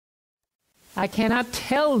I cannot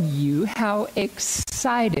tell you how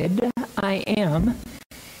excited I am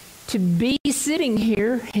to be sitting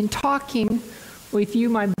here and talking with you,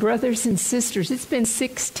 my brothers and sisters. It's been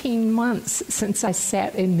 16 months since I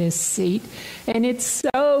sat in this seat, and it's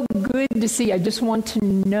so good to see. I just want to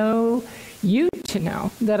know you to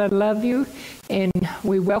know that I love you, and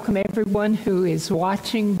we welcome everyone who is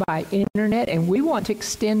watching by internet, and we want to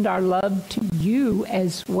extend our love to you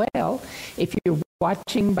as well. If you're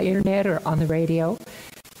watching by internet or on the radio,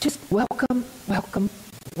 just welcome, welcome,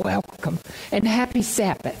 welcome, and happy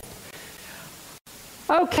Sabbath.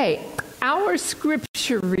 Okay, our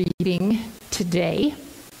scripture reading today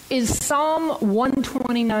is Psalm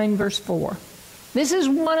 129, verse 4. This is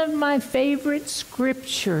one of my favorite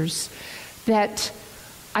scriptures that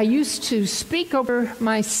I used to speak over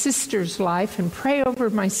my sister's life and pray over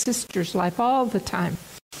my sister's life all the time.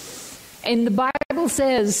 And the Bible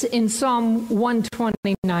says in Psalm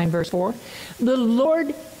 129, verse 4, "The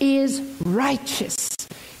Lord is righteous.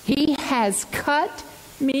 He has cut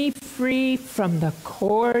me free from the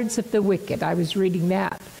cords of the wicked." I was reading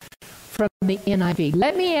that from the NIV.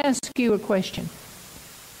 Let me ask you a question.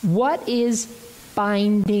 What is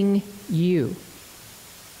binding you?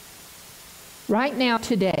 Right now,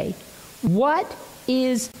 today, what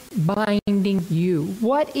is binding you?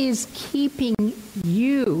 What is keeping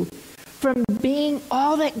you from being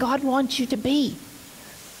all that God wants you to be?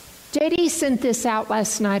 JD sent this out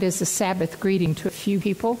last night as a Sabbath greeting to a few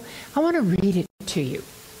people. I want to read it to you.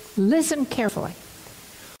 Listen carefully.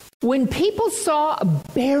 When people saw a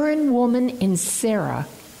barren woman in Sarah,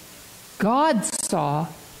 God saw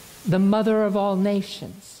the mother of all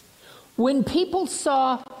nations. When people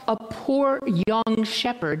saw a poor young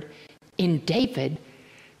shepherd in David,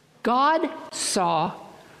 God saw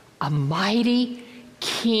a mighty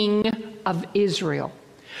king of Israel.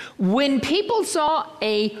 When people saw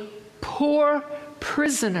a poor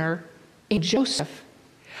prisoner in Joseph,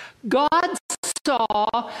 God saw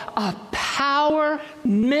a power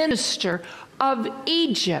minister of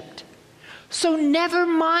Egypt. So never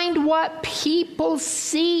mind what people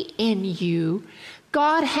see in you.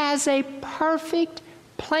 God has a perfect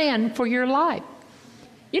plan for your life.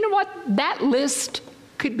 You know what? That list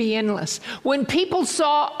could be endless. When people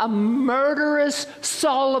saw a murderous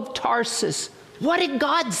Saul of Tarsus, what did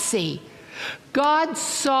God see? God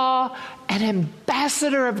saw an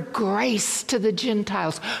ambassador of grace to the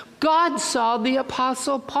Gentiles. God saw the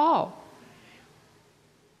Apostle Paul.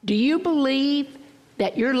 Do you believe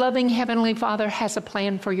that your loving Heavenly Father has a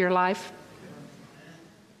plan for your life?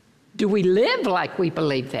 Do we live like we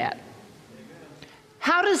believe that?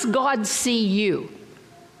 How does God see you?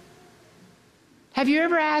 Have you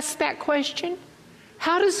ever asked that question?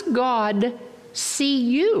 How does God see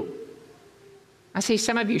you? I see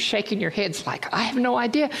some of you shaking your heads like, I have no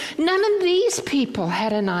idea. None of these people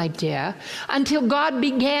had an idea until God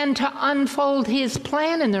began to unfold his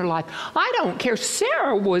plan in their life. I don't care.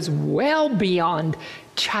 Sarah was well beyond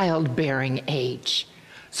childbearing age.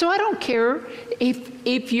 So I don't care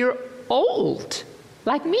if you're old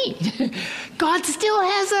like me. God still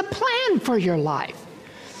has a plan for your life.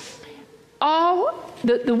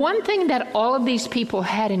 The one thing that all of these people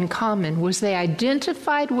had in common was they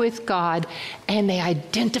identified with God and they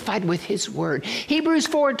identified with his word. Hebrews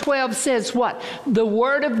 4:12 says what? The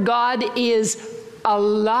word of God is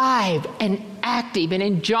alive and active. And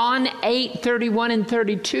in John 8:31 and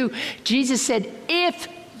 32, Jesus said, if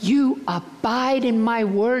you abide in my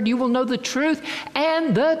word, you will know the truth,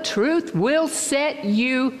 and the truth will set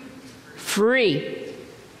you free.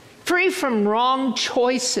 Free from wrong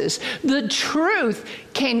choices. The truth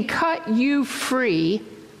can cut you free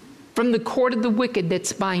from the cord of the wicked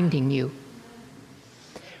that's binding you.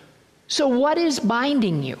 So what is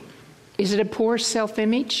binding you? Is it a poor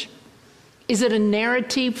self-image? Is it a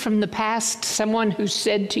narrative from the past? Someone who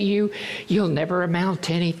said to you, you'll never amount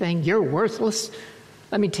to anything, you're worthless?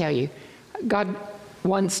 Let me tell you, God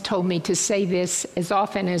once told me to say this as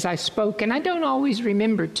often as I spoke, and I don't always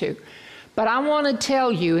remember to. But I want to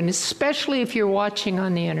tell you, and especially if you're watching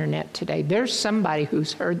on the internet today, there's somebody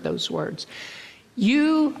who's heard those words.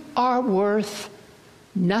 You are worth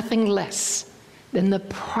nothing less than the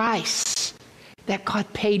price that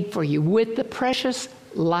God paid for you with the precious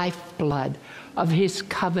lifeblood of his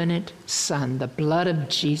covenant son, the blood of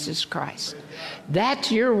Jesus Christ. That's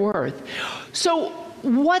your worth. So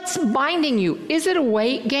what's binding you? Is it a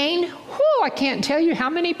weight gain? Whew, I can't tell you how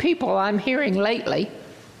many people I'm hearing lately,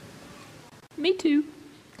 me too,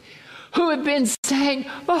 who have been saying,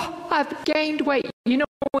 oh, I've gained weight. You know,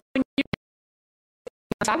 when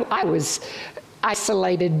I was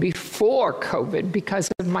isolated before COVID because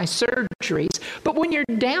of my surgeries. But when you're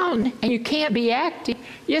down and you can't be active,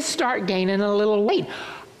 you start gaining a little weight.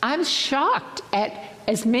 I'm shocked at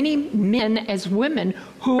as many men as women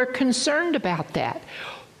who are concerned about that.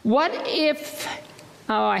 What if,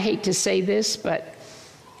 I hate to say this, but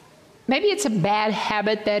maybe it's a bad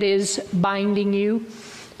habit that is binding you.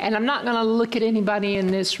 And I'm not going to look at anybody in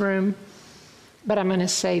this room, but I'm going to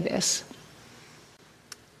say this.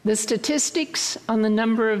 The statistics on the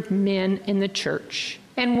number of men in the church,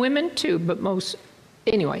 and women too, but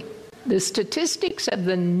anyway, the statistics of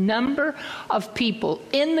the number of people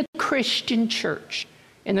in the Christian church,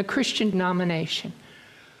 in the Christian denomination,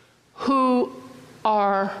 who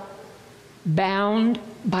are bound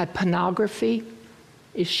by pornography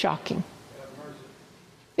is shocking.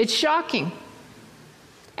 It's shocking.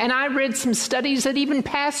 And I read some studies that even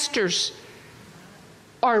pastors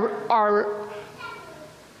are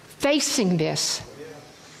facing this.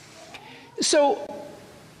 So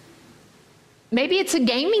maybe it's a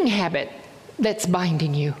gaming habit that's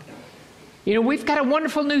binding you. You know, we've got a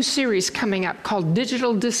wonderful new series coming up called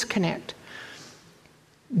Digital Disconnect.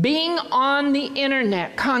 Being on the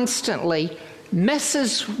internet constantly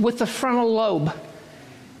messes with the frontal lobe.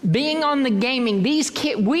 Being on the gaming,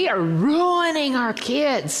 we are ruining our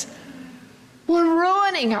kids. We're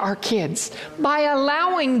ruining our kids by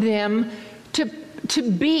allowing them to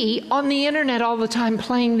be on the internet all the time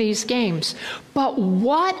playing these games. But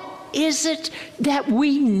what is it that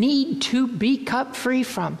we need to be cut free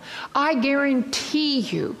from? I guarantee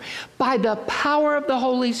you, by the power of the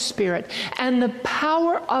Holy Spirit and the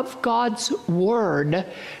power of God's Word,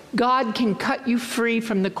 God can cut you free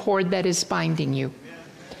from the cord that is binding you.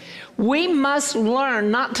 We must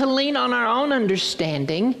learn not to lean on our own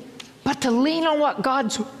understanding, but to lean on what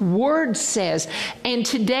God's Word says. And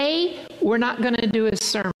today, we're not going to do a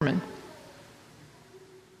sermon.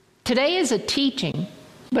 Today is a teaching,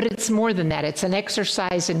 but it's more than that. It's an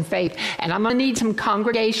exercise in faith. And I'm going to need some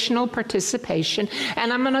congregational participation.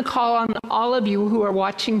 And I'm going to call on all of you who are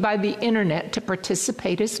watching by the internet to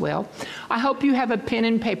participate as well. I hope you have a pen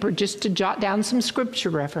and paper just to jot down some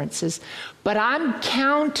scripture references. But I'm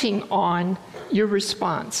counting on your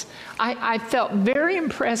response. I felt very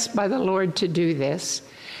impressed by the Lord to do this.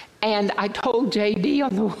 And I told JD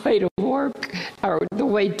on the way to work, or the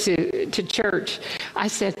way to church, I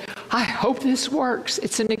said, I hope this works.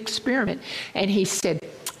 It's an experiment. And he said,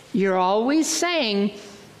 you're always saying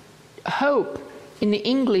hope in the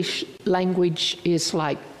English language is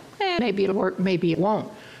like, maybe it'll work, maybe it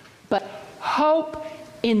won't. But hope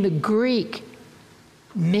in the Greek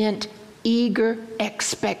meant eager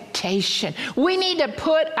expectation. We need to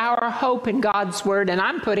put our hope in God's Word, and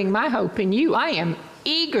I'm putting my hope in you. I am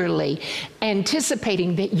eagerly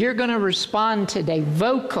anticipating that you're going to respond today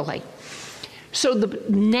vocally. So the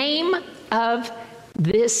name of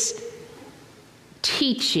this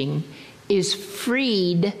teaching is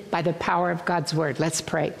Freed by the Power of God's Word. Let's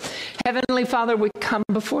pray. Heavenly Father, we come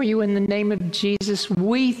before you in the name of Jesus.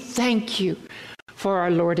 We thank you for our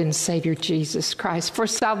Lord and Savior Jesus Christ, for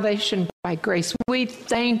salvation by grace. We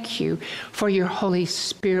thank you for your Holy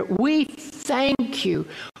Spirit. We thank you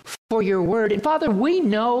for your word. And Father, we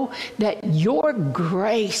know that your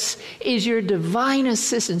grace is your divine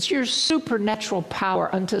assistance, your supernatural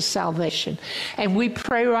power unto salvation. And we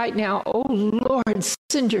pray right now, oh Lord,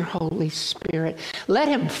 send your Holy Spirit. Let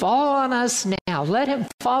him fall on us now. Let him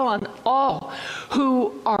fall on all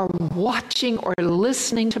who are watching or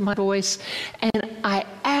listening to my voice. And I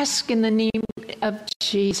ask in the name of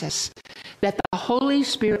Jesus that the Holy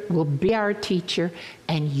Spirit will be our teacher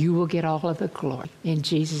and you will get all of the glory. In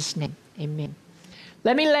Jesus' name, amen.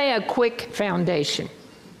 Let me lay a quick foundation.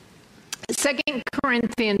 2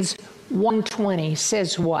 Corinthians 1:20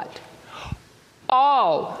 says what?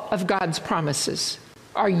 All of God's promises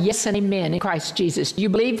are yes and amen in Christ Jesus. Do you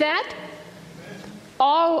believe that?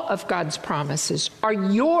 All of God's promises are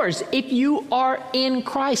yours if you are in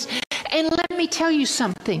Christ. And let me tell you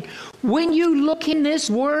something. When you look in this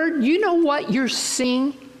word, you know what you're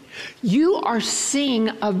seeing? You are seeing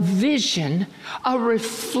a vision, a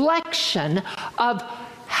reflection of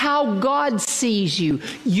how God sees you.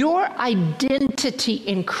 Your identity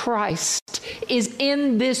in Christ is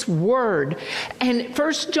in this word. And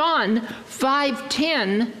 1 John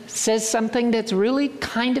 5:10 says something that's really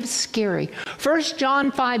kind of scary. 1 John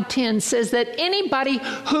 5:10 says that anybody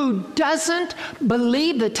who doesn't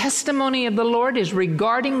believe the testimony of the Lord is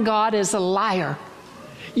regarding God as a liar.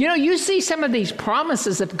 You know, you see some of these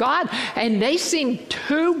promises of God, and they seem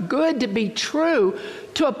too good to be true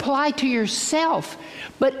to apply to yourself.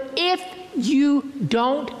 But if you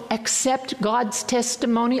don't accept God's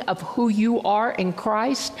testimony of who you are in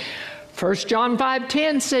Christ, 1 John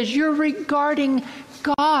 5:10 says you're regarding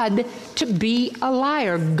God to be a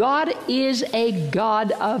liar. God is a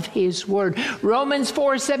God of His Word. Romans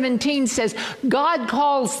 4:17 says God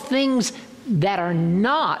calls things that are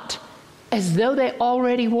not as though they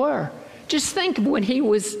already were. Just think of when He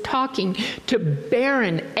was talking to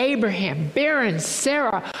barren Abraham, barren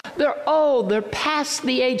Sarah. They're old, they're past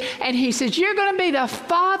the age. And He says, you're going to be the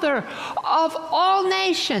father of all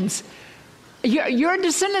nations. Your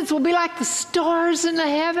descendants will be like the stars in the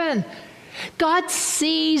heaven. God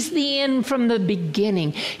sees the end from the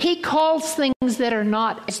beginning. He calls things that are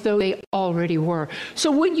not as though they already were.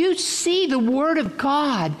 So when you see the Word of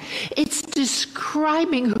God, it's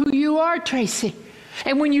describing who you are, Tracy.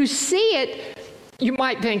 And when you see it, you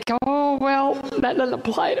might think, oh, well, that doesn't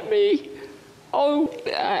apply to me. Oh,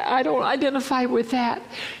 I don't identify with that.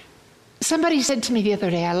 Somebody said to me the other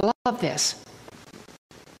day, I love this.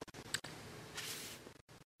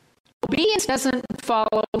 Obedience doesn't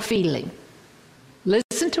follow feeling.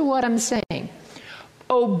 Listen to what I'm saying.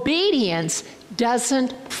 Obedience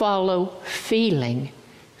doesn't follow feeling.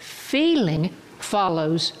 Feeling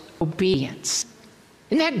follows obedience.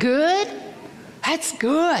 Isn't that good? That's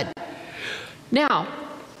good. Now,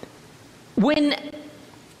 when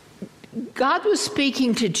God was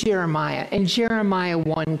speaking to Jeremiah in Jeremiah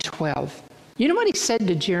 1:12, you know what He said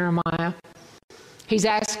to Jeremiah? He's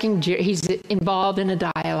involved in a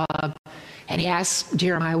dialogue, and He asks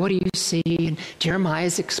Jeremiah, what do you see? And Jeremiah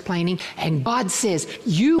is explaining, and God says,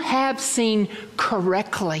 you have seen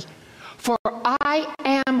correctly, for I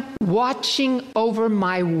am watching over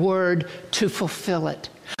my word to fulfill it.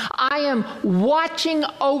 I am watching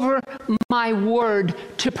over my word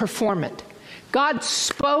to perform it. God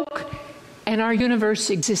spoke, and our universe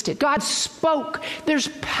existed. God spoke. There's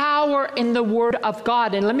power in the Word of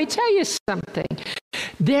God. And let me tell you something.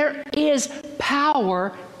 There is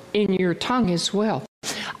power in your tongue as well.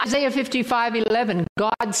 Isaiah 55:11,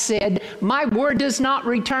 God said, my word does not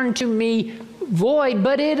return to me void,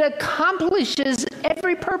 but it accomplishes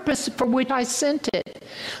every purpose for which I sent it.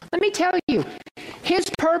 Let me tell you, His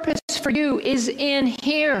purpose for you is in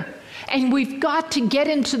here. And we've got to get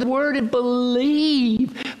into the Word and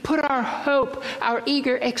believe, put our hope, our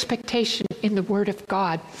eager expectation in the Word of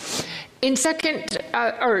God. In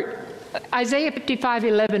Isaiah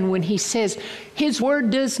 55:11, when He says, His word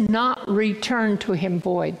does not return to Him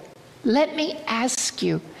void. Let me ask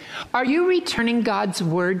you, are you returning God's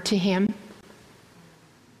word to Him?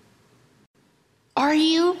 Are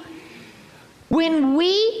you? When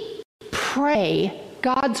we pray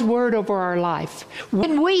God's word over our life,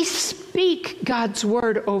 when we speak God's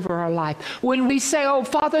word over our life, when we say, oh,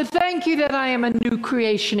 Father, thank you that I am a new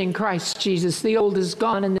creation in Christ Jesus. The old is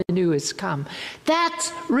gone and the new has come.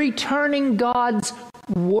 That's returning God's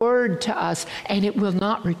word to us, and it will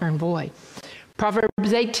not return void. Proverbs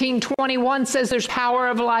 18:21 says there's power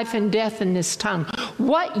of life and death in this tongue.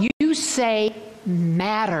 What you say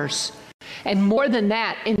matters. And more than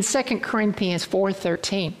that, in 2 Corinthians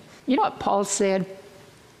 4:13, you know what Paul said?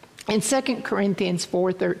 In 2 Corinthians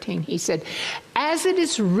 4:13, he said, as it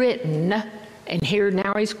is written, and here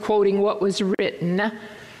now he's quoting what was written,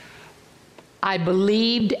 I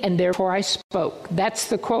believed and therefore I spoke. That's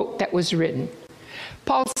the quote that was written.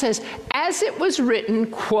 Paul says, as it was written,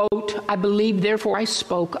 quote, I believed, therefore I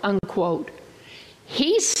spoke, unquote.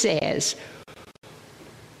 He says,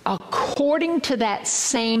 according to that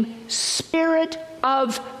same spirit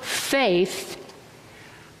of faith,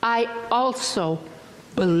 I also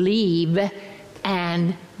believe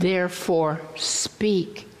and therefore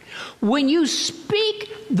speak. When you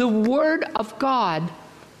speak the word of God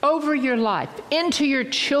over your life, into your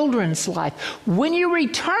children's life, when you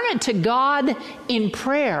return it to God in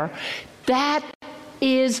prayer, that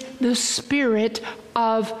is the spirit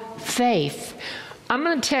of faith. I'm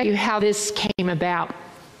going to tell you how this came about.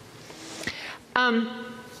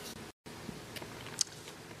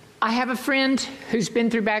 I have a friend who's been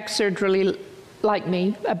through back surgery like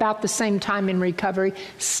me, about the same time in recovery,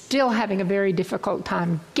 still having a very difficult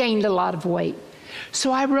time, gained a lot of weight.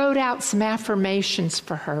 So I wrote out some affirmations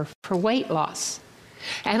for her for weight loss.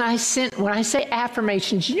 And when I say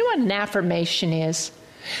affirmations, you know what an affirmation is?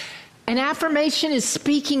 An affirmation is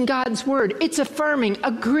speaking God's word. It's affirming,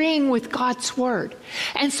 agreeing with God's word.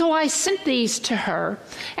 And so I sent these to her,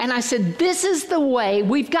 and I said, this is the way.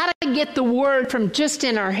 We've got to get the word from just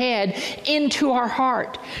in our head into our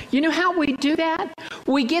heart. You know how we do that?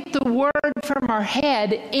 We get the word from our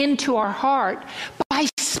head into our heart by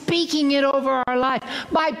speaking it over our life,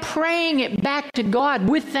 by praying it back to God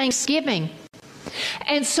with thanksgiving.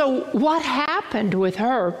 And so what happened with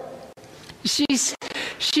her,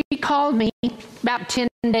 she called me about 10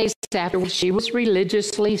 days after she was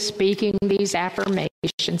religiously speaking these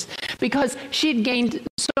affirmations because she'd gained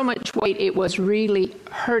so much weight it was really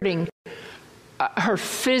hurting her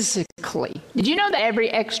physically. Did you know that every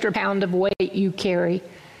extra pound of weight you carry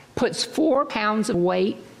puts 4 pounds of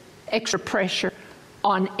weight, extra pressure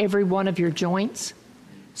on every one of your joints?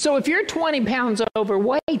 So if you're 20 pounds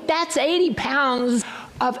overweight, that's 80 pounds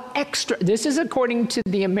of extra. This is according to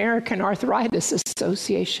the American Arthritis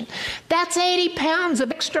Association. That's 80 pounds of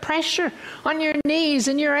extra pressure on your knees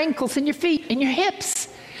and your ankles and your feet and your hips.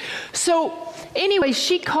 So anyway,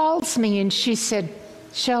 she calls me and she said,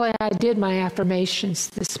 Shelley, I did my affirmations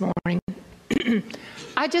this morning.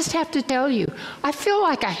 I just have to tell you, I feel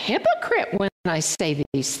like a hypocrite when I say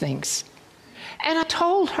these things. And I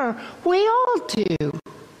told her, we all do.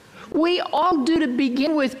 We all do to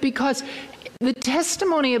begin with, because the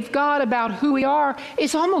testimony of God about who we are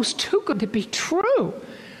is almost too good to be true.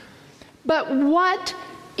 But what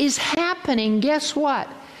is happening, guess what?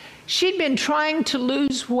 She'd been trying to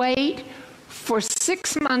lose weight for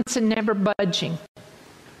 6 months and never budging.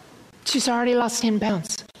 She's already lost 10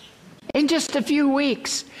 pounds in just a few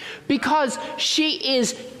weeks because she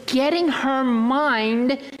is getting her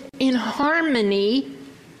mind in harmony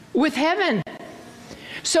with heaven.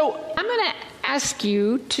 So I'm going to ask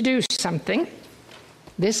you to do something.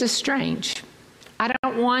 This is strange. I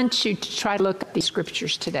don't want you to try to look at these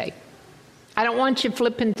scriptures today. I don't want you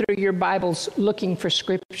flipping through your Bibles looking for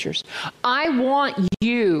scriptures. I'm going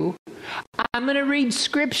to read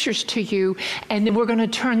scriptures to you, and then we're going to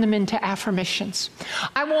turn them into affirmations.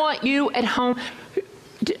 I want you at home,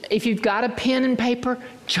 if you've got a pen and paper,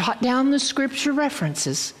 jot down the scripture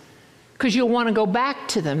references, because you'll want to go back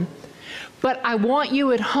to them. But I want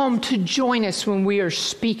you at home to join us when we are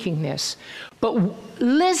speaking this. But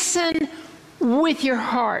listen with your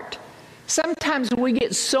heart. Sometimes we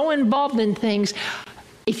get so involved in things.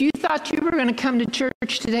 If you thought you were going to come to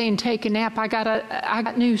church today and take a nap, I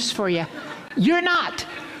got news for you. You're not.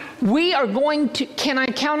 We are going to, can I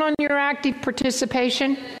count on your active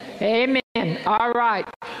participation? Amen. All right.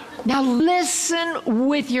 Now listen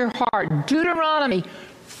with your heart. Deuteronomy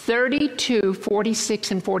 32,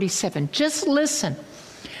 46, and 47. Just listen.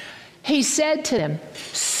 He said to them,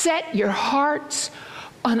 set your hearts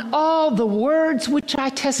on all the words which I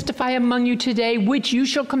testify among you today, which you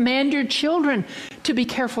shall command your children to be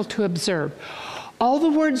careful to observe. All the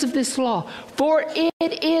words of this law, for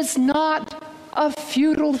it is not a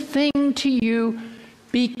futile thing to you,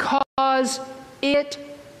 because it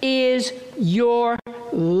is your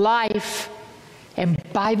life. And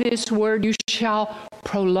by this word you shall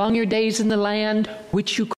prolong your days in the land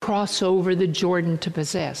which you cross over the Jordan to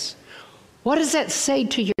possess. What does that say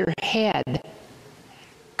to your head?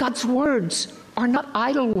 God's words are not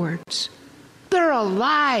idle words. They're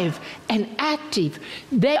alive and active.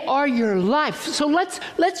 They are your life. So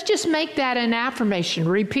let's just make that an affirmation.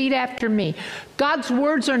 Repeat after me. God's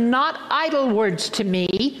words are not idle words to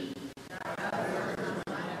me.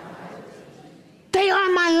 They are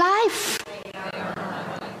my life.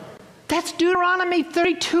 That's Deuteronomy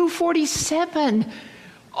 32:47.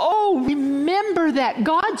 Oh, remember that.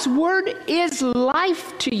 God's word is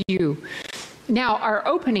life to you. Now, our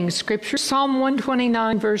opening scripture, Psalm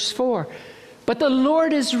 129, verse 4. But the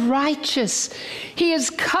Lord is righteous. He has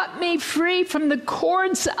cut me free from the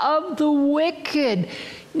cords of the wicked.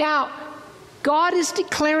 Now, God is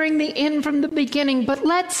declaring the end from the beginning, but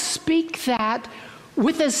let's speak that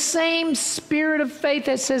with the same spirit of faith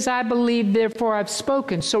that says, I believe, therefore I've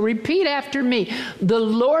spoken. So repeat after me. The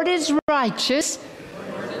Lord is righteous.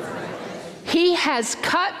 He has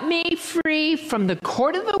cut me free from the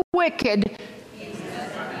cord of the wicked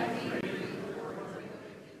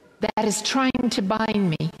that is trying to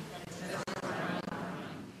bind me.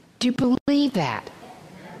 Do you believe that?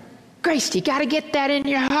 Grace, you got to get that in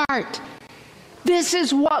your heart. This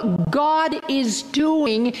is what God is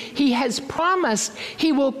doing. He has promised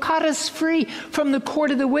He will cut us free from the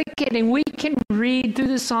cord of the wicked. And we can read through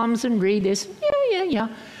the Psalms and read this. Yeah.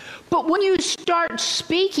 But when you start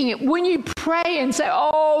speaking it, when you pray and say,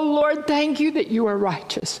 oh, Lord, thank you that you are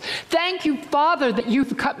righteous. Thank you, Father, that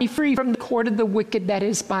you've cut me free from the cord of the wicked that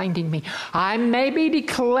is binding me. I may be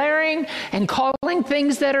declaring and calling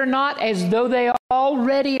things that are not as though they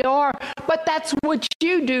already are, but that's what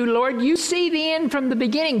you do, Lord. You see the end from the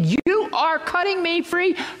beginning. You are cutting me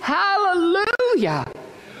free. Hallelujah.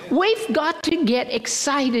 We've got to get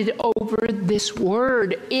excited over this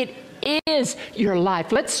word. It is your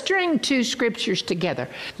life. Let's string two scriptures together.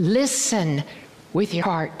 Listen with your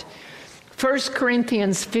heart. 1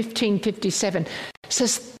 Corinthians 15:57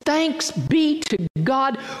 says, thanks be to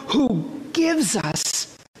God who gives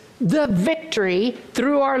us the victory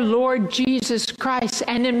through our Lord Jesus Christ.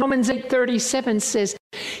 And in Romans 8:37 says,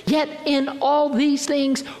 yet in all these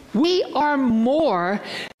things we are more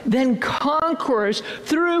than conquerors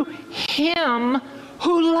through him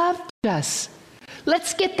who loved us.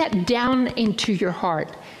 Let's get that down into your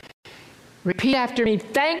heart. Repeat after me.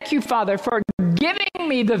 Thank you, Father, for giving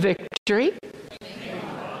me the victory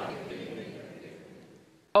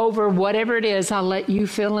over whatever it is. I'll let you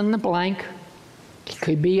fill in the blank. It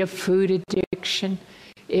could be a food addiction.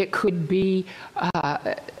 It could be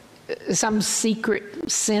some secret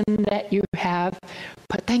sin that you have.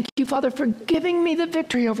 But thank you, Father, for giving me the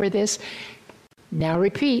victory over this. Now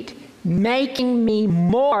repeat. Making me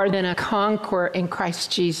more than a conqueror in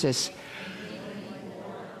Christ Jesus.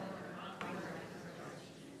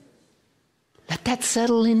 Let that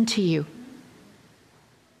settle into you.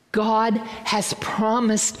 God has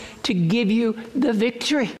promised to give you the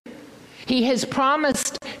victory. He has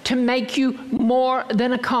promised to make you more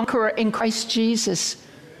than a conqueror in Christ Jesus.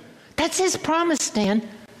 That's his promise, Dan.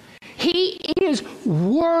 He is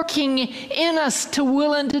working in us to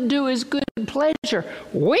will and to do his good pleasure.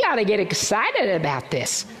 We ought to get excited about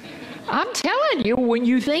this. I'm telling you, when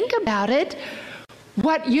you think about it,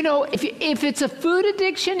 if it's a food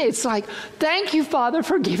addiction, it's like, thank you, Father,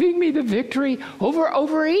 for giving me the victory over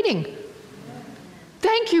overeating.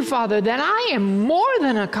 Thank you, Father, that I am more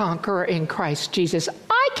than a conqueror in Christ Jesus.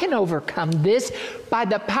 I can overcome this by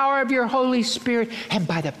the power of your Holy Spirit and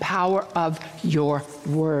by the power of your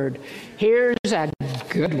word. Here's a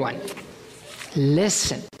good one.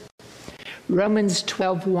 Listen. Romans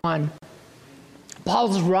 12:1.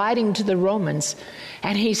 Paul's writing to the Romans,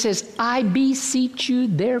 and he says, I beseech you,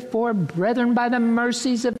 therefore, brethren, by the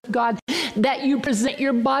mercies of God, that you present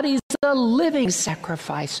your bodies a living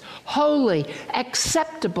sacrifice, holy,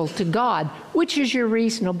 acceptable to God, which is your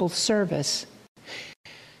reasonable service.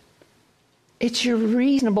 It's your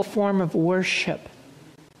reasonable form of worship.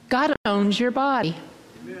 God owns your body.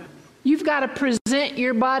 Amen. You've got to present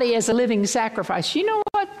your body as a living sacrifice. You know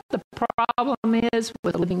what the problem is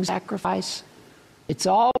with a living sacrifice? It's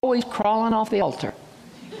always crawling off the altar.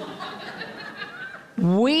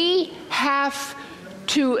 We have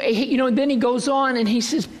to, then he goes on and he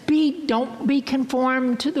says, don't be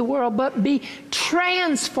conformed to the world, but be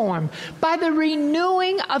transformed by the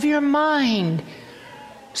renewing of your mind.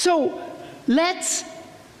 So let's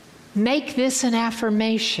make this an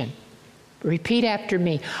affirmation. Repeat after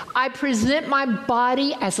me. I present my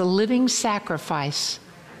body as a living sacrifice.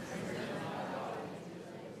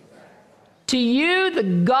 To you, the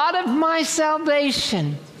God of my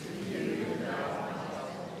salvation.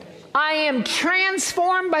 I am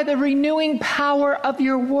transformed by the renewing power of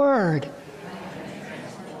your word.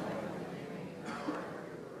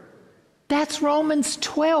 That's Romans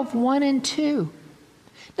 12:1 and 2.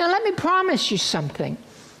 Now let me promise you something.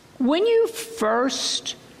 When you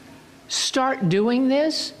first start doing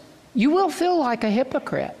this, you will feel like a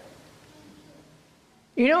hypocrite.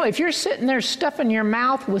 If you're sitting there stuffing your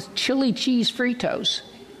mouth with chili cheese Fritos,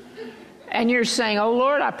 and you're saying, oh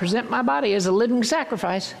Lord, I present my body as a living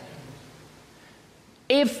sacrifice.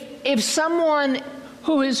 If someone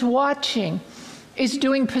who is watching is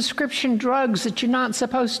doing prescription drugs that you're not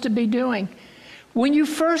supposed to be doing, when you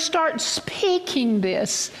first start speaking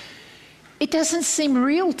this, it doesn't seem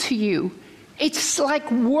real to you. It's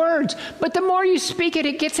like words. But the more you speak it,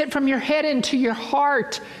 it gets it from your head into your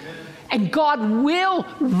heart. And God will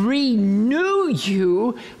renew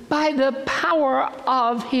you by the power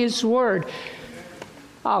of his word.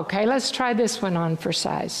 Okay, let's try this one on for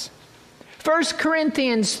size. 1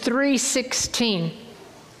 Corinthians 3:16.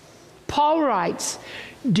 Paul writes,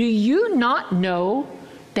 do you not know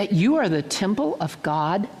that you are the temple of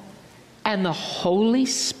God and the Holy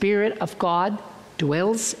Spirit of God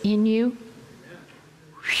dwells in you?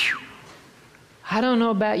 Whew. I don't know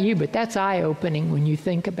about you, but that's eye-opening when you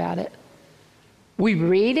think about it. We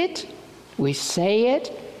read it, we say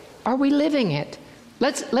it, are we living it?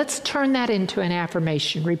 Let's turn that into an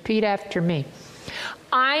affirmation. Repeat after me.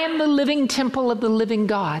 I am the living temple of the living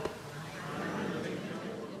God.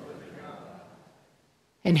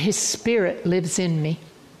 And his Spirit lives in me.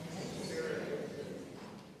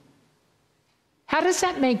 How does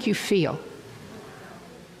that make you feel?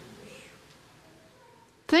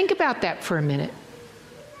 Think about that for a minute.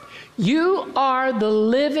 You are the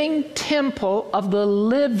living temple of the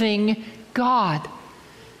living God.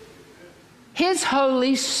 His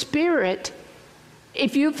Holy Spirit,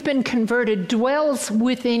 if you've been converted, dwells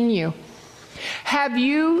within you. Have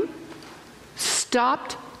you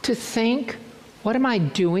stopped to think What am I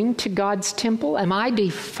doing to God's temple? Am I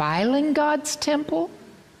defiling God's temple?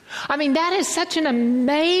 I mean, that is such an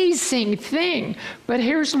amazing thing. But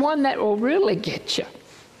here's one that will really get you.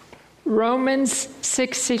 Romans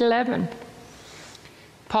 6:11.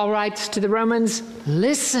 Paul writes to the Romans,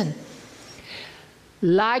 listen,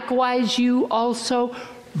 likewise you also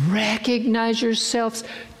recognize yourselves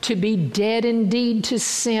to be dead indeed to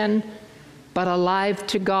sin, but alive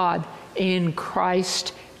to God in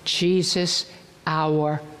Christ Jesus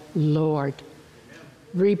our Lord.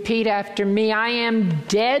 Repeat after me. I am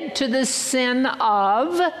dead to the sin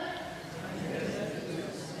of...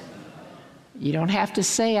 You don't have to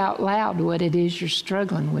say out loud what it is you're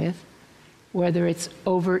struggling with, whether it's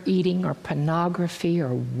overeating or pornography or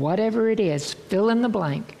whatever it is. Fill in the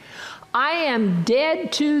blank. I am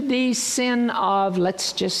dead to the sin of,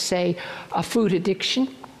 let's just say, a food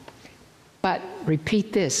addiction. But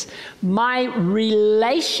repeat this. My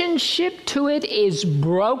relationship to it is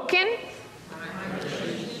broken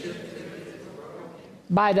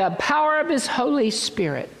by the power of His Holy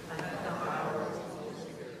Spirit.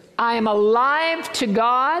 I am alive to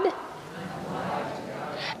God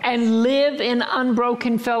and live in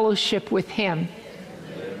unbroken fellowship with Him.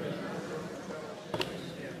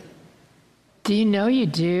 Do you know you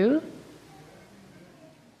do?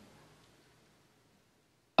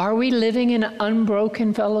 Are we living in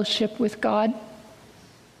unbroken fellowship with God?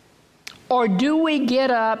 Or do we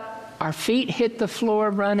get up, our feet hit the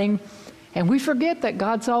floor running, and we forget that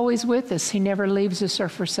God's always with us? He never leaves us or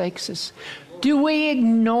forsakes us. Do we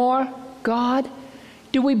ignore God?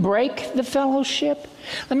 Do we break the fellowship?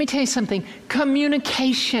 Let me tell you something.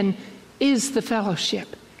 Communication is the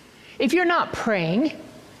fellowship. If you're not praying,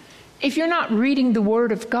 if you're not reading the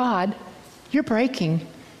Word of God, you're breaking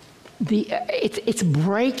it's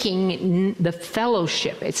breaking the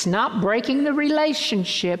fellowship. It's not breaking the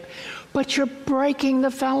relationship, but you're breaking the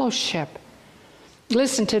fellowship.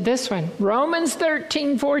 Listen to this one. Romans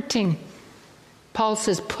 13:14. Paul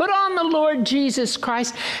says, put on the Lord Jesus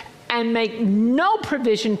Christ and make no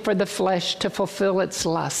provision for the flesh to fulfill its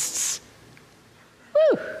lusts.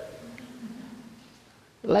 Woo!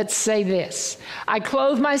 Let's say this. I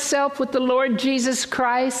clothe myself with the Lord Jesus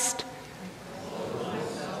Christ,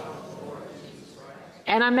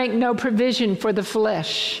 and I make no provision for the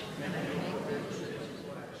flesh.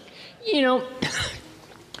 You know,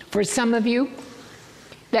 for some of you,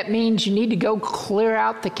 that means you need to go clear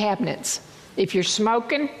out the cabinets. If you're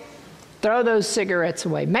smoking, throw those cigarettes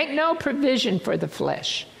away. Make no provision for the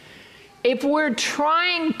flesh. If we're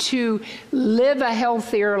trying to live a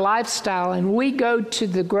healthier lifestyle and we go to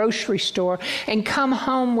the grocery store and come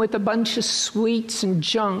home with a bunch of sweets and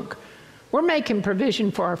junk, we're making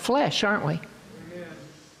provision for our flesh, aren't we?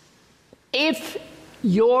 If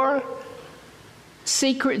your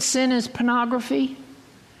secret sin is pornography,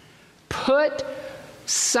 put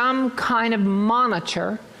some kind of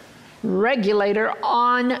monitor, regulator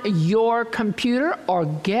on your computer, or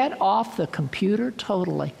get off the computer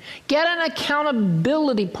totally. Get an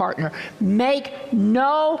accountability partner. Make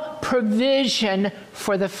no provision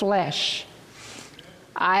for the flesh.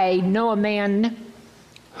 I know a man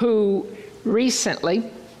who recently,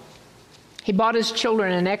 he bought his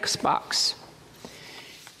children an Xbox.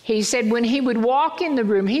 He said when he would walk in the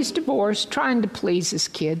room, he's divorced, trying to please his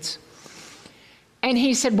kids. And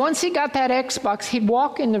he said once he got that Xbox, he'd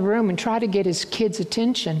walk in the room and try to get his kids'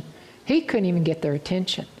 attention. He couldn't even get their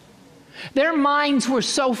attention. Their minds were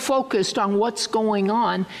so focused on what's going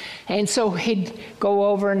on. And so he'd go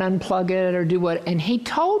over and unplug it or do what. And he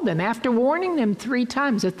told them, after warning them 3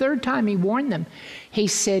 times, the 3rd time he warned them, he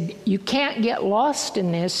said, you can't get lost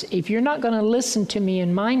in this. If you're not going to listen to me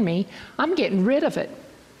and mind me, I'm getting rid of it.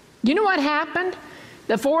 You know what happened?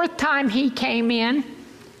 The 4th time he came in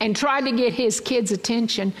and tried to get his kids'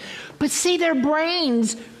 attention. But see, their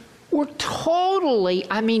brains were totally,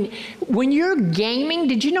 I mean, when you're gaming,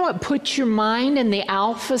 did you know it puts your mind in the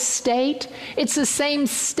alpha state? It's the same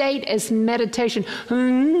state as meditation.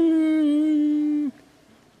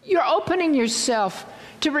 You're opening yourself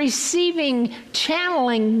to receiving,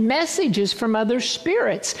 channeling messages from other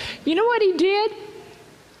spirits. You know what he did?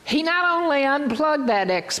 He not only unplugged that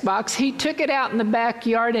Xbox, he took it out in the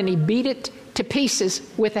backyard and he beat it to pieces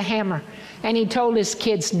with a hammer. And he told his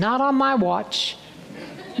kids, not on my watch.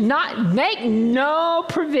 Make no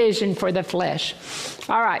provision for the flesh.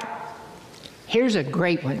 All right. Here's a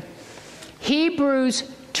great one.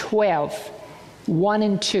 Hebrews 12, 1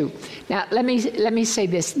 and 2. Now, let me say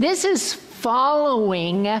this. This is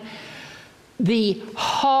following the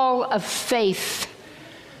hall of faith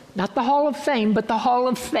not the Hall of Fame, but the Hall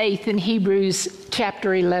of Faith in Hebrews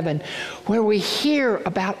chapter 11, where we hear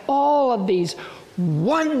about all of these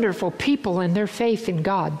wonderful people and their faith in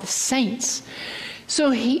God, the saints.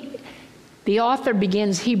 So the author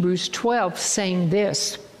begins Hebrews 12 saying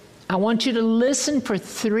this. I want you to listen for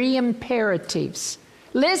 3 imperatives.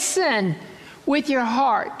 Listen with your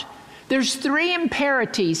heart. There's 3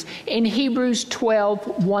 imperatives in Hebrews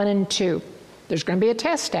 12, 1 and 2. There's going to be a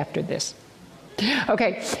test after this.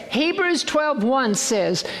 Okay, Hebrews 12, 1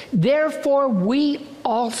 says, therefore we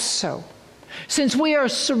also, since we are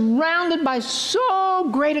surrounded by so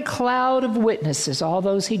great a cloud of witnesses, all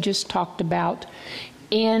those he just talked about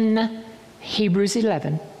in Hebrews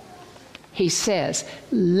 11, he says,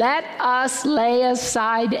 let us lay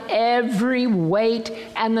aside every weight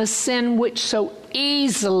and the sin which so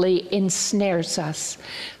easily ensnares us.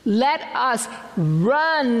 Let us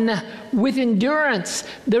run with endurance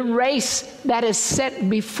the race that is set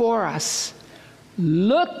before us,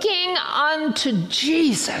 looking unto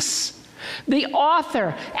Jesus, the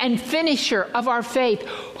author and finisher of our faith,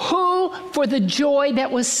 who for the joy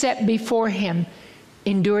that was set before him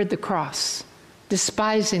endured the cross,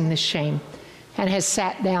 despising the shame, and has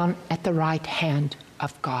sat down at the right hand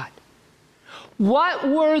of God.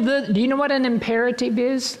 Do you know what an imperative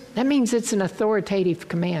is? That means it's an authoritative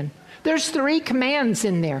command. There's 3 commands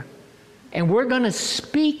in there. And we're going to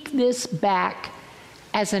speak this back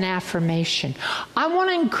as an affirmation. I want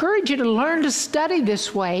to encourage you to learn to study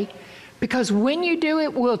this way, because when you do,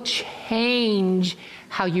 it will change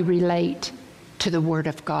how you relate to the Word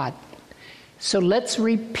of God. So let's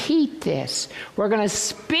repeat this. We're going to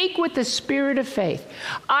speak with the spirit of faith.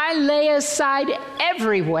 I lay aside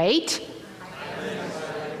every weight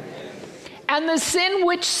and the sin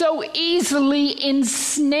which so easily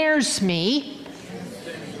ensnares me,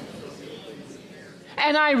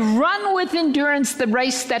 and I run with endurance the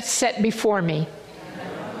race that's set before me,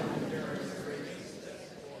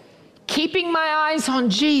 keeping my eyes on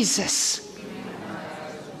Jesus,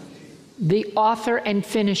 the author and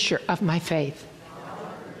finisher of my faith.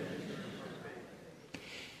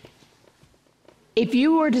 If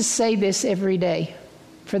you were to say this every day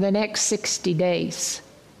for the next 60 days,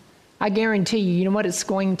 I guarantee you know what it's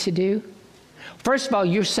going to do? First of all,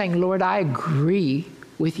 you're saying, Lord, I agree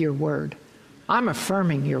with your word. I'm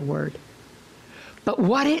affirming your word. But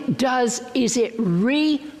what it does is it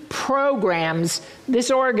reprograms this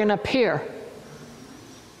organ up here.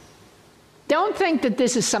 Don't think that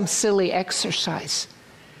this is some silly exercise.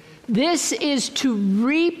 This is to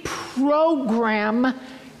reprogram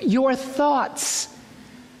your thoughts.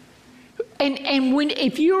 And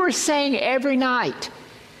if you are saying every night,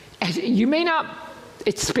 you may not,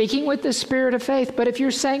 it's speaking with the spirit of faith, but if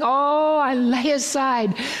you're saying, oh, I lay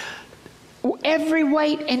aside every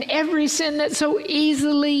weight and every sin that so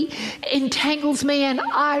easily entangles me, and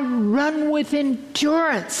I run with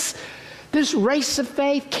endurance this race of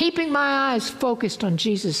faith, keeping my eyes focused on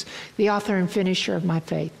Jesus, the author and finisher of my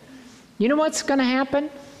faith. You know what's going to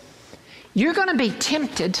happen? You're going to be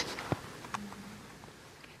tempted.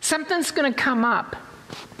 Something's going to come up,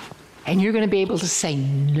 and you're going to be able to say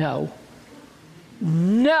no.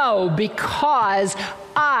 No, because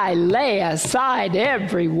I lay aside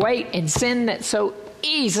every weight and sin that so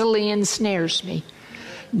easily ensnares me.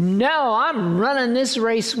 No, I'm running this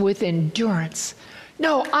race with endurance.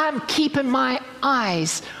 No, I'm keeping my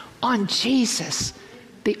eyes on Jesus,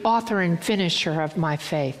 the author and finisher of my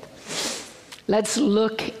faith. Let's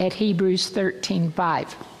look at Hebrews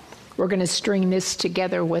 13:5. We're going to string this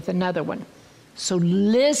together with another one. So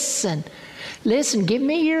listen, listen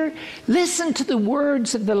to the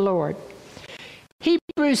words of the Lord.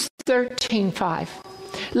 Hebrews 13:5.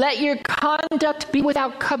 Let your conduct be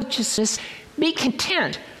without covetousness. Be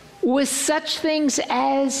content with such things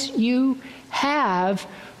as you have,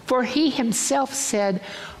 for he himself said,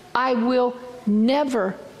 I will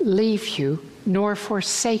never leave you nor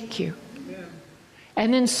forsake you. Amen.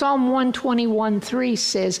 And then Psalm 121:3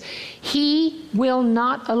 says, he will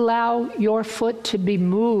not allow your foot to be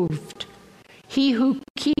moved. He who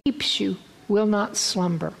keeps you will not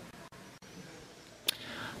slumber.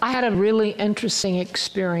 I had a really interesting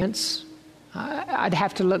experience. I'd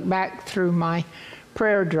have to look back through my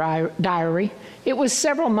prayer diary. It was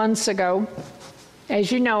several months ago.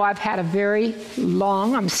 As you know, I've had a very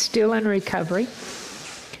long, I'm still in recovery.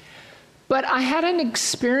 But I had an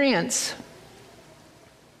experience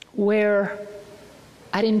where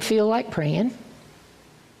I didn't feel like praying.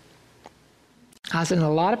 I was in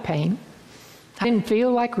a lot of pain. I didn't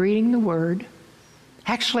feel like reading the Word.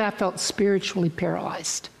 Actually, I felt spiritually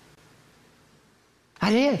paralyzed.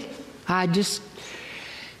 I did.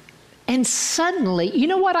 And suddenly, you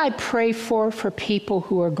know what I pray for people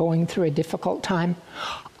who are going through a difficult time?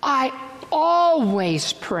 I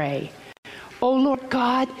always pray, oh Lord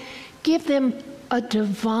God, give them a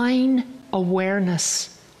divine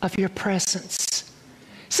awareness of your presence.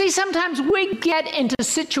 See, sometimes we get into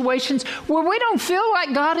situations where we don't feel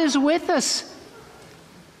like God is with us.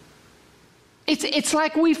 It's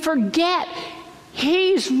like we forget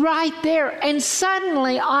He's right there. And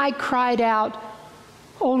suddenly I cried out,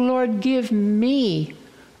 oh Lord, give me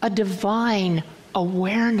a divine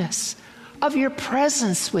awareness of your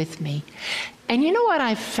presence with me. And you know what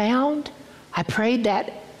I found? I prayed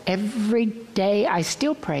that every day. I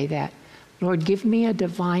still pray that. Lord, give me a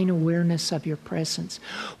divine awareness of your presence.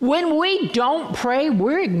 When we don't pray,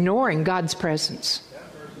 we're ignoring God's presence.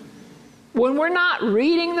 When we're not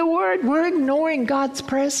reading the Word, we're ignoring God's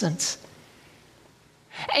presence.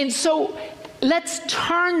 And so let's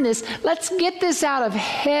turn this, let's get this out of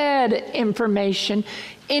head information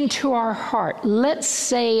into our heart. Let's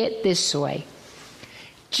say it this way.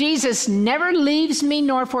 Jesus never leaves me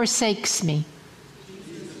nor forsakes me.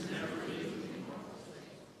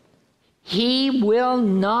 He will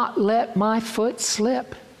not let my foot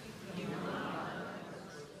slip.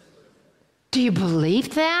 Do you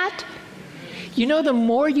believe that? You know, the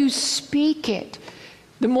more you speak it,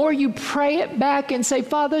 the more you pray it back and say,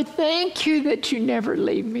 Father, thank you that you never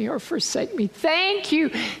leave me or forsake me. Thank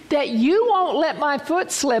you that you won't let my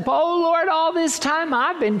foot slip. Oh, Lord, all this time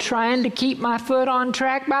I've been trying to keep my foot on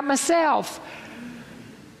track by myself.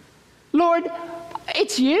 Lord,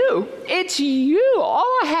 it's you. It's you.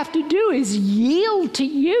 All I have to do is yield to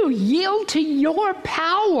you, yield to your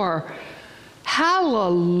power.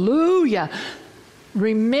 Hallelujah.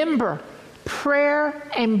 Remember, prayer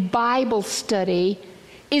and Bible study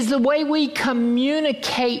is the way we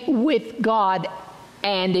communicate with God.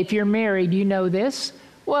 And if you're married, you know this.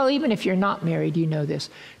 Well, even if you're not married, you know this.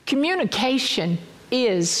 Communication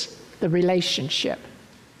is the relationship.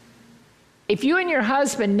 If you and your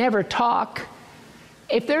husband never talk,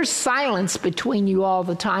 if there's silence between you all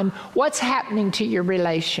the time, what's happening to your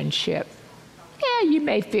relationship? Yeah, you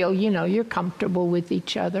may feel, you're comfortable with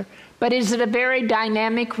each other. But is it a very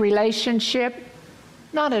dynamic relationship?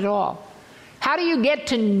 Not at all. How do you get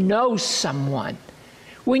to know someone?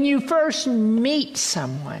 When you first meet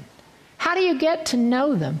someone, how do you get to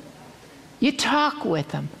know them? You talk with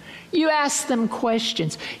them. You ask them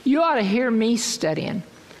questions. You ought to hear me studying.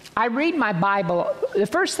 I read my Bible. The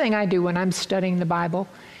first thing I do when I'm studying the Bible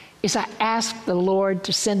is I ask the Lord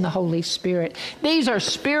to send the Holy Spirit. These are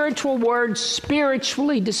spiritual words,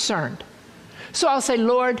 spiritually discerned. So I'll say,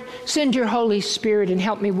 Lord, send your Holy Spirit and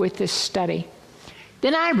help me with this study.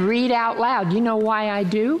 Then I read out loud. You know why I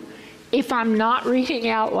do? If I'm not reading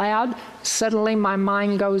out loud, suddenly my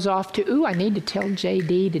mind goes off to, I need to tell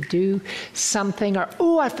JD to do something, or,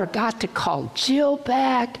 I forgot to call Jill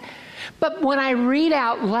back. But when I read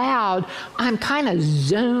out loud, I'm kind of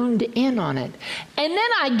zoned in on it. And then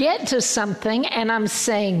I get to something and I'm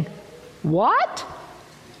saying, what?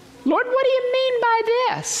 Lord, what do you mean by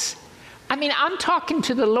this? I'm talking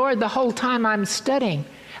to the Lord the whole time I'm studying.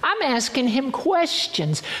 I'm asking him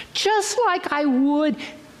questions, just like I would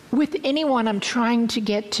with anyone I'm trying to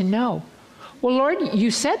get to know. Well, Lord, you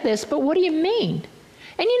said this, but what do you mean?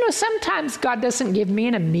 And sometimes God doesn't give me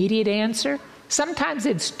an immediate answer. Sometimes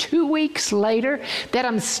it's 2 weeks later that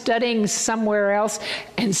I'm studying somewhere else,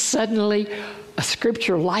 and suddenly a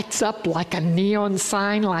scripture lights up like a neon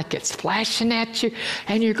sign, like it's flashing at you,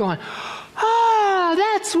 and you're going,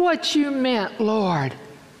 that's what you meant, Lord.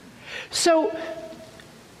 So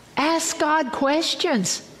ask God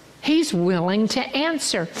questions. He's willing to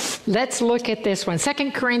answer. Let's look at this one.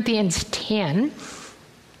 2 Corinthians 10.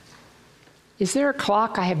 Is there a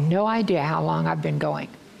clock? I have no idea how long I've been going.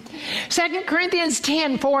 2 Corinthians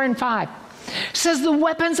 10, 4 and 5 says, the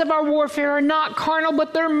weapons of our warfare are not carnal,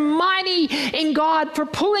 but they're mighty in God for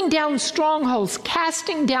pulling down strongholds,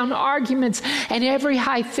 casting down arguments, and every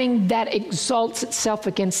high thing that exalts itself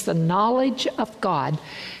against the knowledge of God.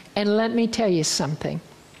 And let me tell you something.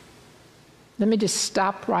 Let me just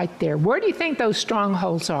stop right there. Where do you think those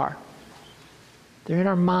strongholds are? They're in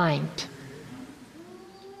our mind.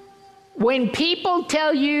 When people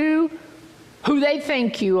tell you who they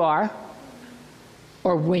think you are,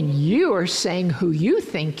 or when you are saying who you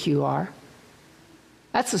think you are,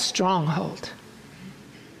 that's a stronghold.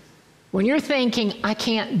 When you're thinking, I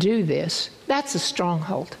can't do this, that's a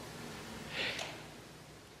stronghold.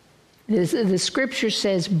 The scripture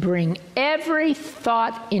says, bring every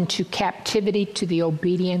thought into captivity to the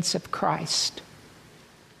obedience of Christ.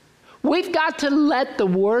 We've got to let the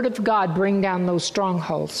Word of God bring down those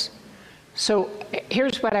strongholds. So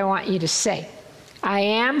here's what I want you to say. I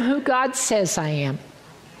am who God says I am.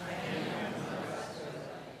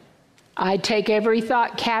 I take every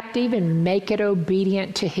thought captive and make it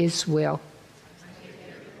obedient to His will.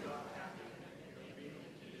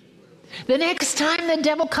 The next time the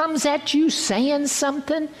devil comes at you saying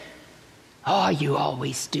something, oh, you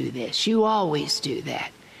always do this, you always do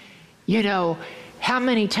that. You know, how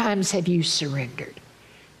many times have you surrendered?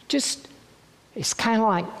 Just, it's kind of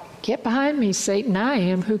like, get behind me, Satan. I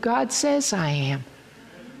am who God says I am.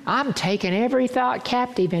 I'm taking every thought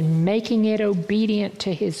captive and making it obedient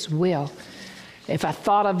to His will. If a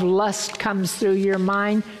thought of lust comes through your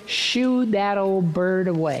mind, shoo that old bird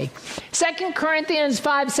away. 2 Corinthians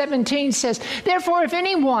 5:17 says, therefore, if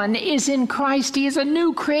anyone is in Christ, he is a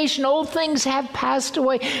new creation. Old things have passed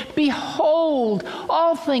away. Behold,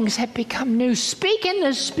 all things have become new. Speak in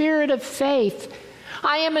the spirit of faith.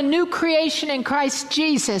 I am a new creation in Christ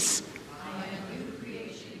Jesus.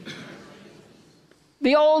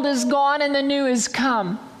 The old is gone and the new is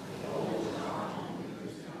come.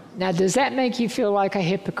 Now, does that make you feel like a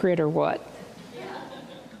hypocrite or what?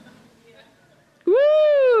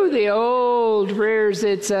 Woo! The old rears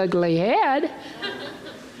its ugly head.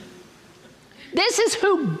 This is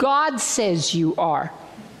who God says you are.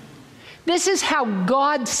 This is how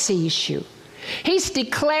God sees you. He's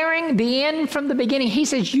declaring the end from the beginning. He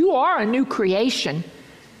says you are a new creation.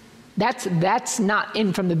 That's not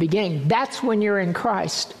in from the beginning. That's when you're in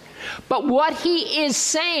Christ. But what He is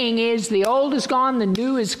saying is the old is gone, the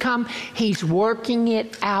new is come. He's working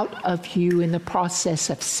it out of you in the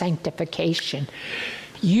process of sanctification.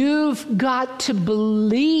 You've got to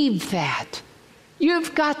believe that.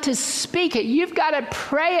 You've got to speak it. You've got to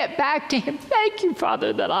pray it back to Him. Thank you,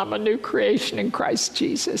 Father, that I'm a new creation in Christ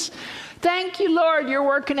Jesus. Thank you, Lord, you're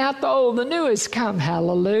working out the old. The new has come.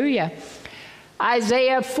 Hallelujah.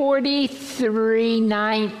 Isaiah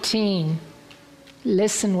 43:19.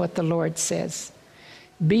 Listen what the Lord says.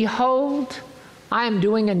 Behold, I am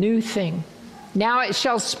doing a new thing. Now it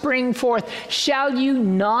shall spring forth. Shall you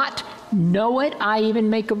not know it? I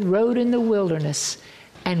even make a road in the wilderness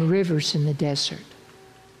and rivers in the desert.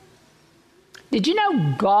 Did you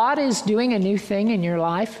know God is doing a new thing in your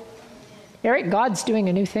life? Eric, God's doing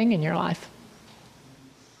a new thing in your life.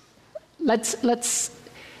 Let's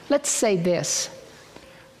say this.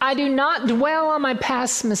 I do not dwell on my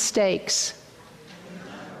past mistakes.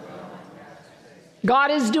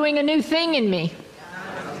 God is doing a new thing in me.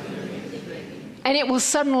 And it will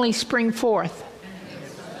suddenly spring forth.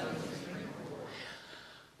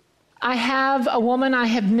 I have a woman I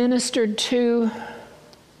have ministered to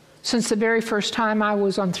since the very first time I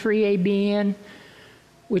was on 3ABN,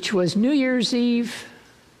 which was New Year's Eve,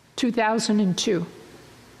 2002.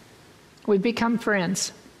 We've become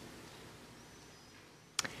friends.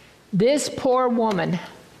 This poor woman,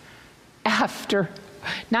 after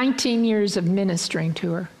 19 years of ministering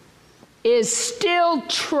to her, is still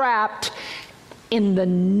trapped in the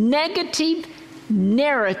negative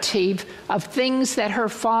narrative of things that her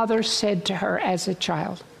father said to her as a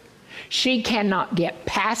child. She cannot get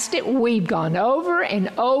past it. We've gone over and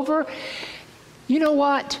over. You know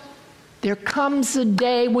what? There comes a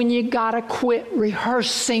day when you gotta quit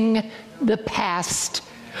rehearsing the past.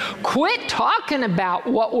 Quit talking about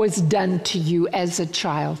what was done to you as a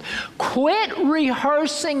child. Quit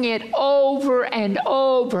rehearsing it over and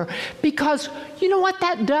over, because you know what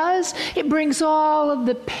that does? It brings all of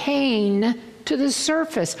the pain to the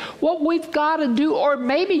surface. What we've got to do, or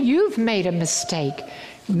maybe you've made a mistake.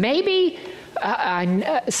 Maybe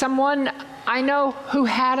someone I know who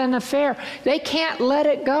had an affair. They can't let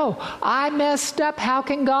it go. I messed up. How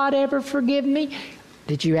can God ever forgive me?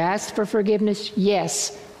 Did you ask for forgiveness?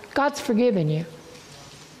 Yes. God's forgiven you.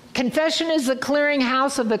 Confession is the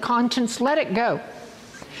clearinghouse of the conscience. Let it go.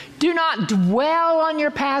 Do not dwell on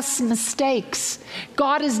your past mistakes.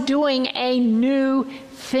 God is doing a new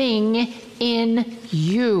thing in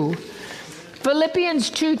you. Philippians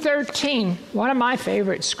 2:13, one of my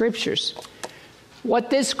favorite scriptures.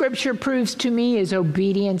 What this scripture proves to me is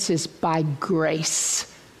obedience is by grace.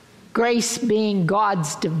 Grace being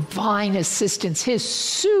God's divine assistance, His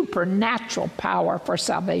supernatural power for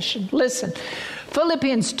salvation. Listen,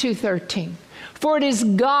 Philippians 2:13. For it is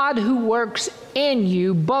God who works in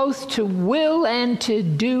you both to will and to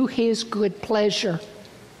do His good pleasure.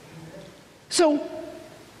 So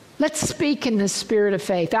let's speak in the spirit of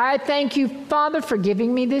faith. I thank you, Father, for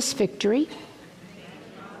giving me this victory,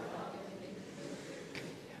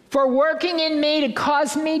 for working in me to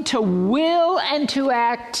cause me to will and to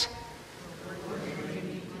act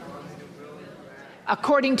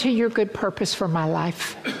according to your good purpose for my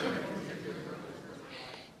life.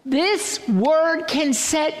 This word can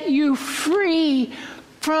set you free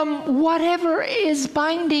from whatever is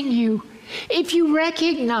binding you. If you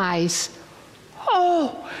recognize,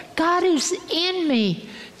 oh, God is in me.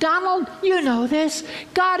 Donald, you know this.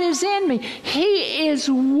 God is in me. He is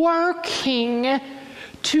working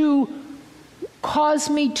to cause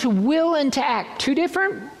me to will and to act. Two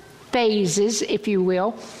different phases, if you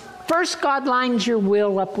will. First, God lines your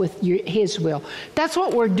will up with His will. That's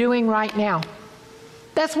what we're doing right now.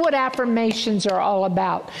 That's what affirmations are all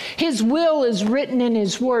about. His will is written in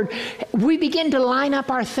His Word. We begin to line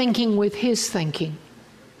up our thinking with His thinking.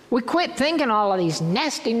 We quit thinking all of these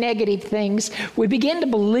nasty, negative things. We begin to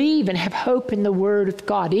believe and have hope in the Word of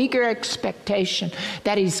God, eager expectation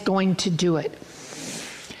that He's going to do it.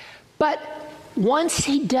 But once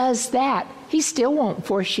He does that, He still won't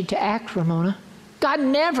force you to act, Ramona. God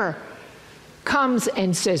never comes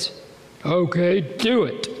and says, okay, do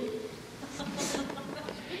it.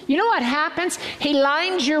 You know what happens? He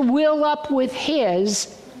lines your will up with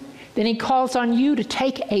His. Then He calls on you to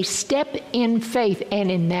take a step in faith.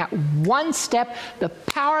 And in that one step, the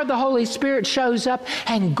power of the Holy Spirit shows up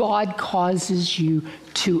and God causes you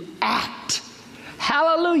to act.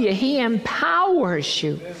 Hallelujah. He empowers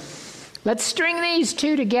you. Let's string these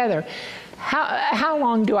two together. How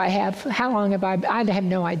long do I have? How long have I have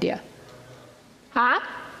no idea. Huh?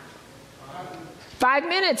 5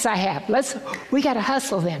 minutes I have. We got to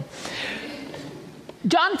hustle then.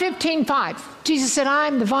 John 15:5. Jesus said, I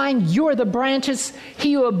am the vine, you're the branches.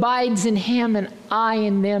 He who abides in Him and I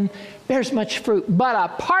in them bears much fruit. But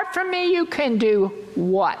apart from me, you can do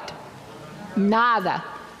what? Nada.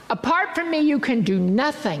 Apart from me, you can do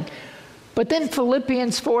nothing. But then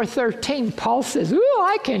Philippians 4:13, Paul says,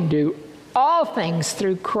 I can do all things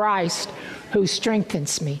through Christ who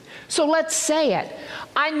strengthens me. So let's say it.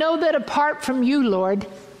 I know that apart from you, Lord,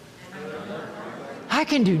 I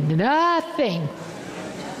can do nothing.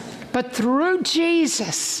 But through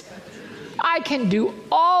Jesus, I can do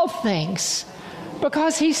all things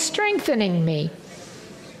because He's strengthening me.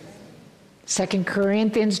 2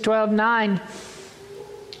 Corinthians 12:9.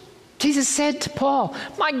 Jesus said to Paul,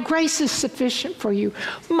 my grace is sufficient for you.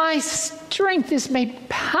 My strength is made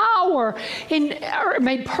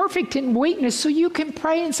made perfect in weakness. So you can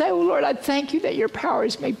pray and say, oh Lord, I thank you that your power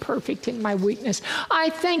is made perfect in my weakness. I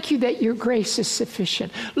thank you that your grace is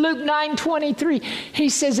sufficient. Luke 9:23, He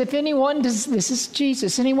says, if anyone does, this is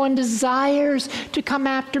Jesus, anyone desires to come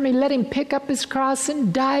after me, let him pick up his cross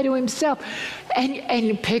and die to himself.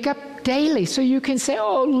 And pick up daily. So you can say,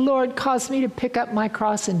 oh Lord, cause me to pick up my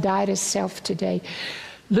cross and die to self today.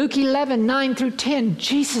 Luke 11:9-10,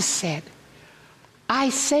 Jesus said, I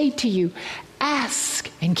say to you, ask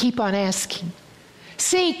and keep on asking.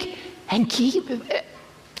 Seek and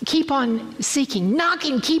keep on seeking. Knock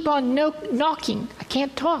and keep on knocking. I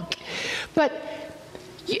can't talk. But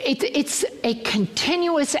it's a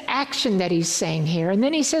continuous action that He's saying here. And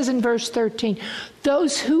then He says in verse 13,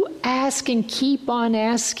 those who ask and keep on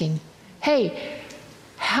asking, hey,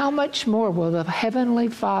 how much more will the Heavenly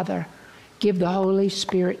Father give the Holy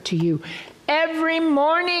Spirit to you? Every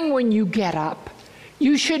morning when you get up,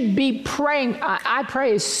 you should be praying. I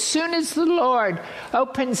pray as soon as the Lord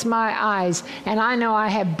opens my eyes and I know I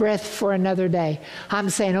have breath for another day. I'm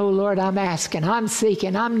saying, oh Lord, I'm asking, I'm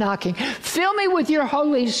seeking, I'm knocking. Fill me with your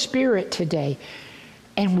Holy Spirit today.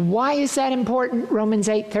 And why is that important? Romans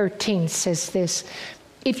 8:13 says this,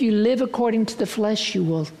 if you live according to the flesh, you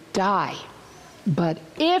will die. But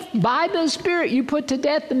if by the Spirit you put to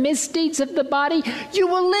death the misdeeds of the body, you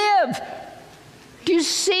will live. Do you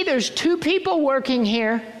see there's two people working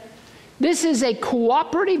here? This is a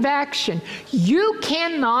cooperative action. You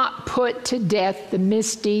cannot put to death the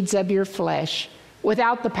misdeeds of your flesh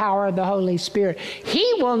without the power of the Holy Spirit.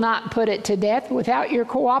 He will not put it to death without your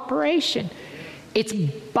cooperation. It's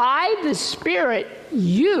by the Spirit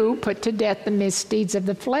you put to death the misdeeds of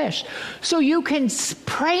the flesh. So you can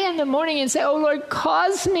pray in the morning and say, oh Lord,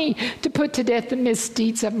 cause me to put to death the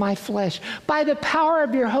misdeeds of my flesh by the power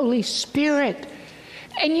of your Holy Spirit.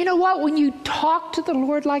 And you know what? When you talk to the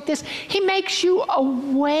Lord like this, He makes you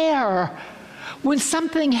aware. When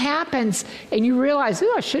something happens and you realize,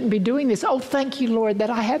 oh, I shouldn't be doing this. Oh, thank you, Lord, that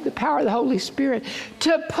I have the power of the Holy Spirit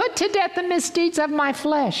to put to death the misdeeds of my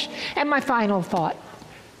flesh. And my final thought,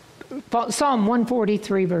 Psalm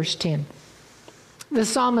 143, verse 10. The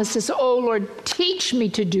psalmist says, oh, Lord, teach me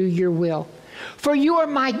to do your will. For you are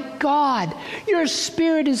my God. Your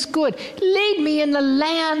Spirit is good. Lead me in the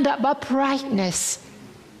land of uprightness.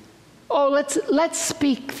 Oh, let's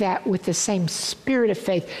speak that with the same spirit of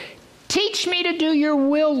faith. Teach me to do your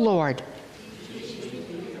will, Lord.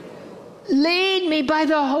 Lead me by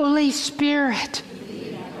the Holy Spirit.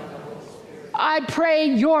 I pray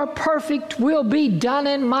your perfect will be done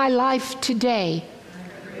in my life today.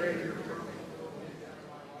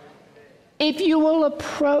 If you will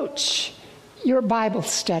approach your Bible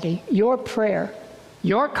study, your prayer,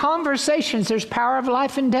 your conversations, there's power of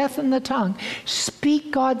life and death in the tongue.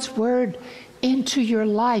 Speak God's word into your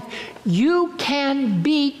life. You can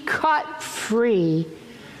be cut free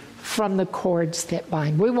from the cords that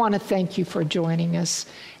bind. We want to thank you for joining us,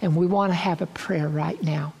 and we want to have a prayer right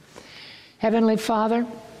now. Heavenly Father,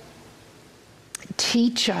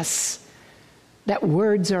 teach us that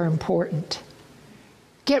words are important.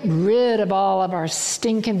 Get rid of all of our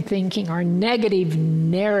stinking thinking, our negative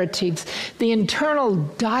narratives, the internal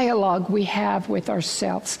dialogue we have with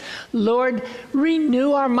ourselves. Lord,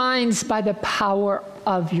 renew our minds by the power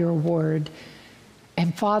of your word.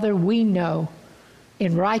 And Father, we know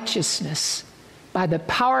in righteousness, by the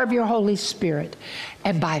power of your Holy Spirit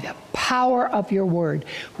and by the power of your word,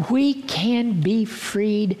 we can be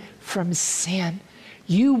freed from sin.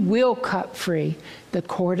 You will cut free the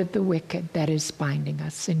cord of the wicked that is binding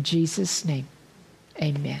us. In Jesus' name,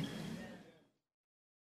 amen.